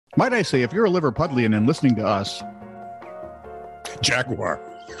Might I say, if you're a Liverpudlian and listening to us, Jaguar.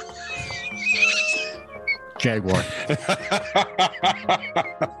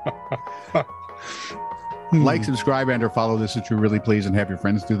 Like, subscribe, and or follow this if you really please, and have your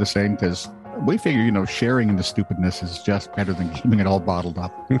friends do the same, because we figure, sharing the stupidness is just better than keeping it all bottled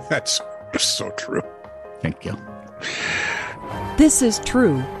up. That's so true. Thank you. This is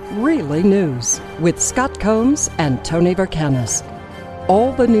True, Really News with Scott Combs and Tony Vercanis.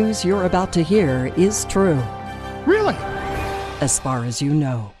 All the news you're about to hear is true. Really? As far as you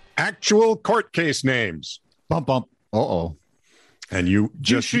know. Actual court case names. Bump, bump. Uh-oh. And you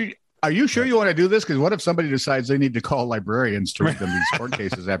just... Are you sure you want to do this? Because what if somebody decides they need to call librarians to read them these court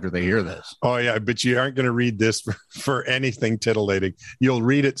cases after they hear this? Oh, yeah, but you aren't going to read this for anything titillating. You'll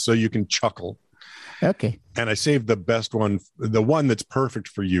read it so you can chuckle. Okay. And I saved the best one, the one that's perfect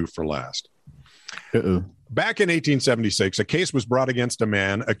for you, for last. Uh-oh. Back in 1876, a case was brought against a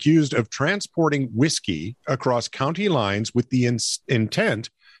man accused of transporting whiskey across county lines with the intent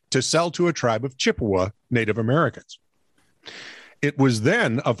to sell to a tribe of Chippewa Native Americans. It was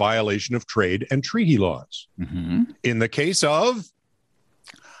then a violation of trade and treaty laws. Mm-hmm. In the case of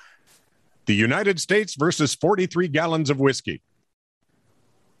the United States versus 43 gallons of whiskey.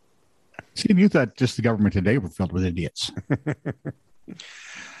 See, you thought just the government today were filled with idiots.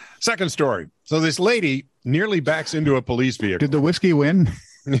 Second story. So this lady nearly backs into a police vehicle. Did the whiskey win?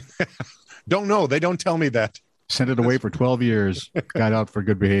 Don't know. They don't tell me that. Sent it away for 12 years. Got out for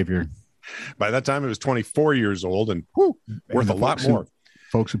good behavior. By that time, it was 24 years old and worth a lot more.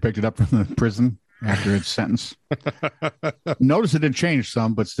 Folks who picked it up from the prison after its sentence. Notice it had changed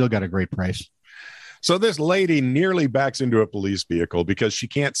some, but still got a great price. So this lady nearly backs into a police vehicle because she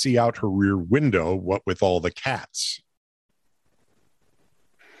can't see out her rear window, what with all the cats.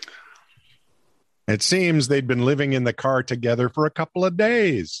 It seems they'd been living in the car together for a couple of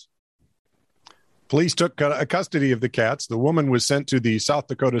days. Police took custody of the cats. The woman was sent to the South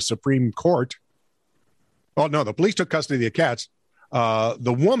Dakota Supreme Court. Oh, no, the police took custody of the cats.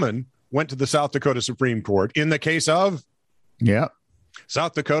 The woman went to the South Dakota Supreme Court in the case of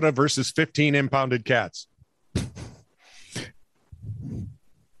South Dakota versus 15 impounded cats.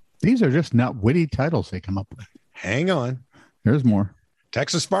 These are just not witty titles they come up with. Hang on. There's more.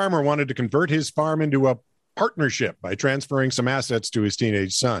 Texas farmer wanted to convert his farm into a partnership by transferring some assets to his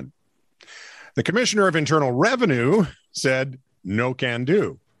teenage son. The Commissioner of Internal Revenue said, no can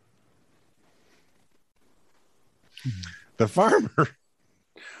do. The farmer,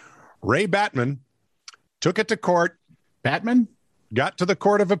 Ray Batman, took it to court. Batman? Got to the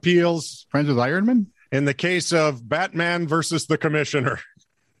Court of Appeals. Friends with Iron Man? In the case of Batman versus the Commissioner.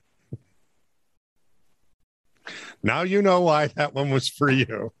 Now you know why that one was for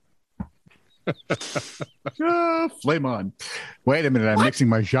you. Flame on. Wait a minute. I'm mixing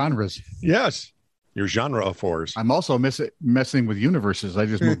my genres. Yes. Your genre of fours. I'm also messing with universes. I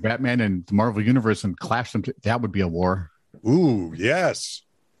just moved Batman and the Marvel Universe and clashed them. That would be a war. Ooh, yes.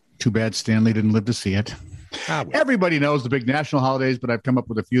 Too bad Stanley didn't live to see it. Well. Everybody knows the big national holidays, but I've come up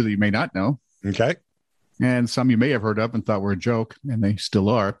with a few that you may not know. Okay. And some you may have heard of and thought were a joke, and they still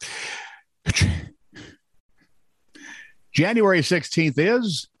are. January 16th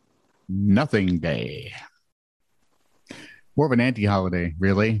is Nothing Day. More of an anti-holiday,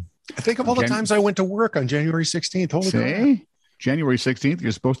 really. I think of all the times I went to work on January 16th. Holy God. January 16th,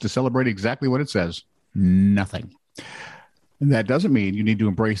 you're supposed to celebrate exactly what it says. Nothing. And that doesn't mean you need to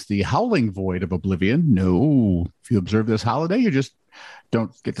embrace the howling void of oblivion. No. If you observe this holiday, you just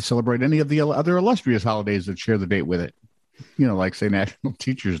don't get to celebrate any of the other illustrious holidays that share the date with it. Like, say, National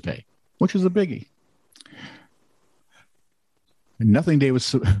Teachers Day, which is a biggie. Nothing Day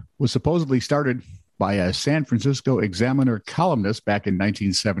was supposedly started by a San Francisco Examiner columnist back in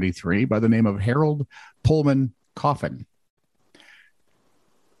 1973 by the name of Harold Pullman Coffin.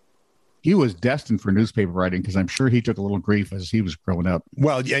 He was destined for newspaper writing because I'm sure he took a little grief as he was growing up.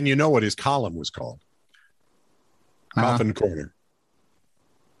 Well, and you know what his column was called? Coffin Corner.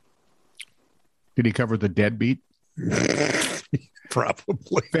 Did he cover the deadbeat?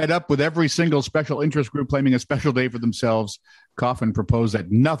 Probably. Fed up with every single special interest group claiming a special day for themselves, Coffin proposed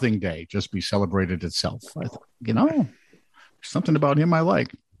that Nothing Day just be celebrated itself. I thought, something about him I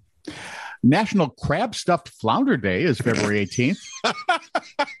like. National Crab Stuffed Flounder Day is February 18th.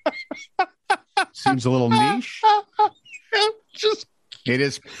 Seems a little niche. It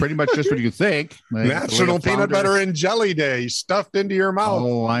is pretty much just what you think. National Peanut Butter and Jelly Day, stuffed into your mouth.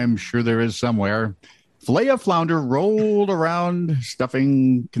 Oh, I'm sure there is somewhere. Fillet of flounder rolled around,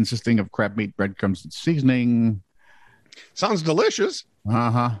 stuffing consisting of crab meat, breadcrumbs, and seasoning. Sounds delicious.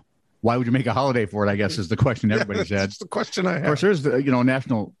 Uh-huh. Why would you make a holiday for it? I guess is the question everybody's had. That's the question I have. Of course, there's the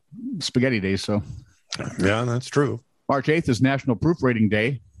National Spaghetti Day. So Yeah, that's true. March 8th is National Proofreading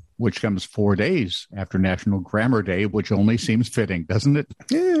Day, which comes 4 days after National Grammar Day, which only seems fitting, doesn't it?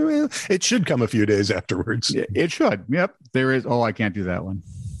 Yeah, well, it should come a few days afterwards. It should. Yep. There is. Oh, I can't do that one.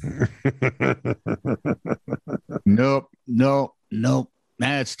 Nope.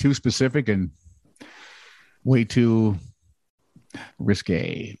 That's too specific and way too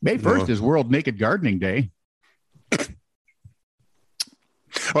risque. May 1st is World Naked Gardening Day.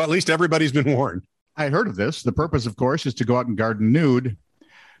 Well, at least everybody's been warned. I heard of this. The purpose, of course, is to go out and garden nude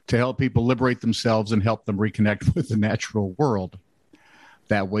to help people liberate themselves and help them reconnect with the natural world.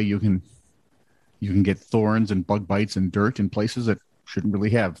 That way you can get thorns and bug bites and dirt in places that shouldn't really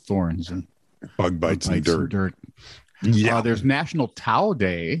have thorns and Bug bites and dirt. Yeah. There's National Towel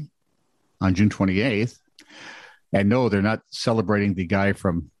Day on June 28th. And no, they're not celebrating the guy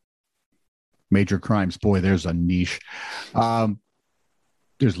from Major Crimes. Boy, there's a niche.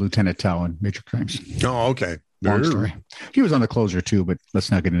 There's Lieutenant Tao in Major Crimes. Oh, okay. Long story. He was on The Closer too, but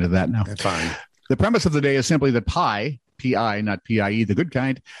let's not get into that now. That's fine. The premise of the day is simply that pi, P-I, not P-I-E, the good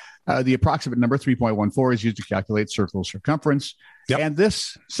kind, the approximate number 3.14 is used to calculate circle circumference. Yep. And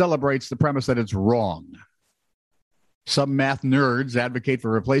this celebrates the premise that it's wrong. Some math nerds advocate for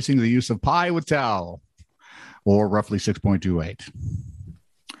replacing the use of pi with tau, or roughly 6.28.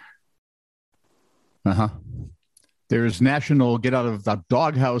 There's National Get Out of the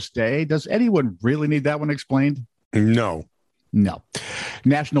Doghouse Day. Does anyone really need that one explained? No.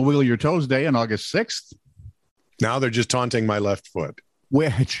 National Wiggle Your Toes Day on August 6th. Now they're just taunting my left foot.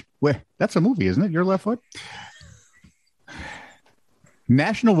 Which that's a movie, isn't it? Your left foot?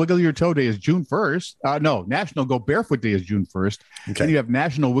 National Wiggle Your Toe Day is June 1st. No, National Go Barefoot Day is June 1st. Okay. Then you have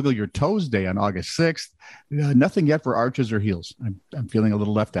National Wiggle Your Toes Day on August 6th. Nothing yet for arches or heels. I'm feeling a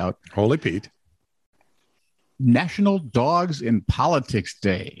little left out. Holy Pete. National Dogs in Politics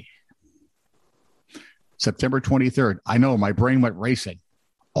Day. September 23rd. I know, my brain went racing.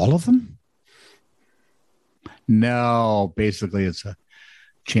 All of them? No, basically it's a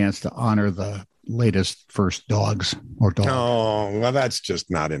chance to honor the latest first dogs or dogs. Oh, well, that's just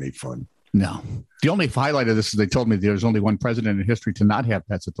not any fun. No. The only highlight of this is they told me there's only one president in history to not have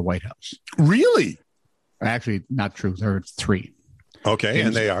pets at the White House. Really? Actually, not true. There are 3. Okay,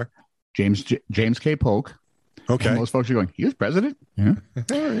 and they are? James K. Polk. Okay. And most folks are going, he was president? Yeah.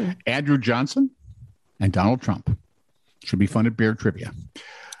 Andrew Johnson and Donald Trump. Should be fun at Beer Trivia.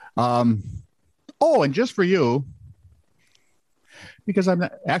 And just for you, because I'm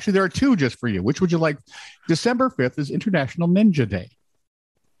not, actually, there are 2 just for you. Which would you like? December 5th is International Ninja Day.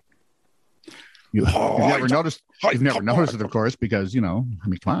 You've never noticed it, of course, because, come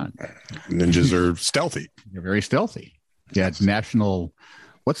on. Ninjas are stealthy. They're very stealthy. Yeah, it's National,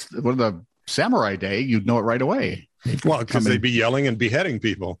 what are the Samurai Day? You'd know it right away. Well, because they'd be yelling and beheading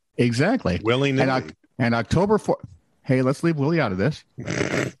people. Exactly. Willy-nilly. And October 4th, hey, let's leave Willie out of this.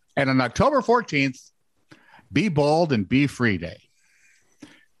 And on October 14th, Be Bald and Be Free Day.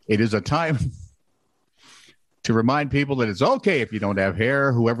 It is a time to remind people that it's okay if you don't have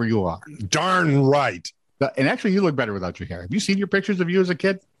hair, whoever you are. Darn right. And actually, you look better without your hair. Have you seen your pictures of you as a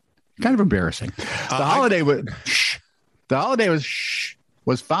kid? Kind of embarrassing. The holiday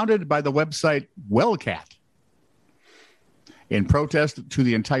was founded by the website Wellcat in protest to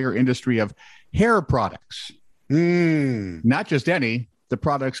the entire industry of hair products. Not just any, the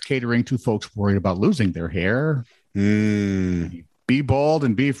products catering to folks worried about losing their hair. Be Bald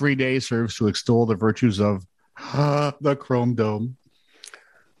and Be Free Day serves to extol the virtues of the Chrome Dome.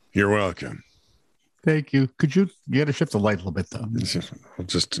 You're welcome. Thank you. You got to shift the light a little bit, though.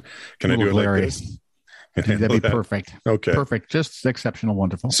 Can I do it like this? That'd be perfect. Okay. Perfect. Just exceptional.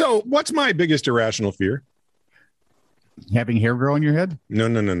 Wonderful. So what's my biggest irrational fear? Having hair grow on your head? No.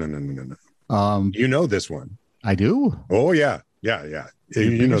 You know this one. I do? Oh, yeah.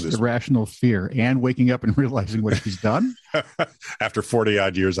 You know this irrational fear and waking up and realizing what he's done. After 40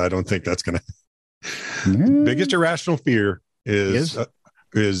 odd years, I don't think that's going to. Biggest irrational fear is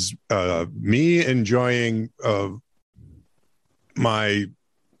me enjoying my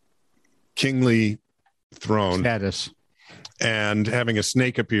kingly throne status and having a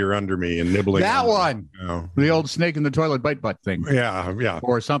snake appear under me and nibbling that one. The old snake in the toilet bite butt thing. Yeah.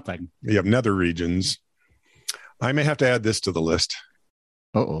 Or something. You have nether regions. I may have to add this to the list.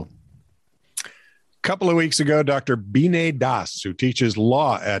 Uh-oh. A couple of weeks ago, Dr. Binay Das, who teaches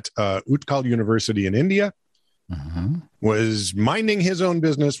law at Utkal University in India, was minding his own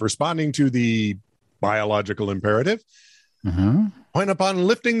business, responding to the biological imperative. When upon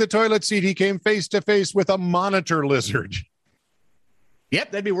lifting the toilet seat, he came face to face with a monitor lizard.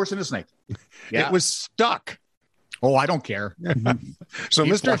 Yep, that'd be worse than a snake. Yeah. It was stuck. Oh, I don't care. So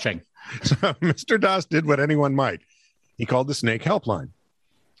Keep Mr. flushing. So Mr. Doss did what anyone might. He called the snake helpline.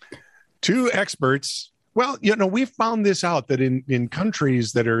 Two experts. Well, we found this out that in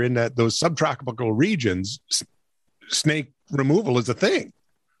countries that are in those subtropical regions, snake removal is a thing,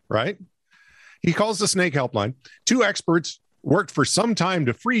 right? He calls the snake helpline. Two experts worked for some time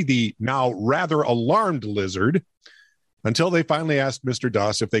to free the now rather alarmed lizard until they finally asked Mr.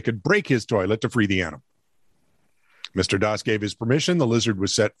 Doss if they could break his toilet to free the animal. Mr. Doss gave his permission. The lizard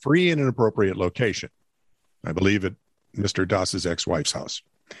was set free in an appropriate location. I believe at Mr. Doss's ex-wife's house.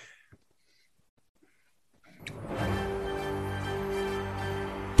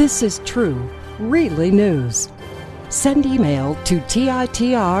 This is true, really news. Send email to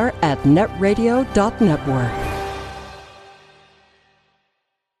TITR@netradio.network.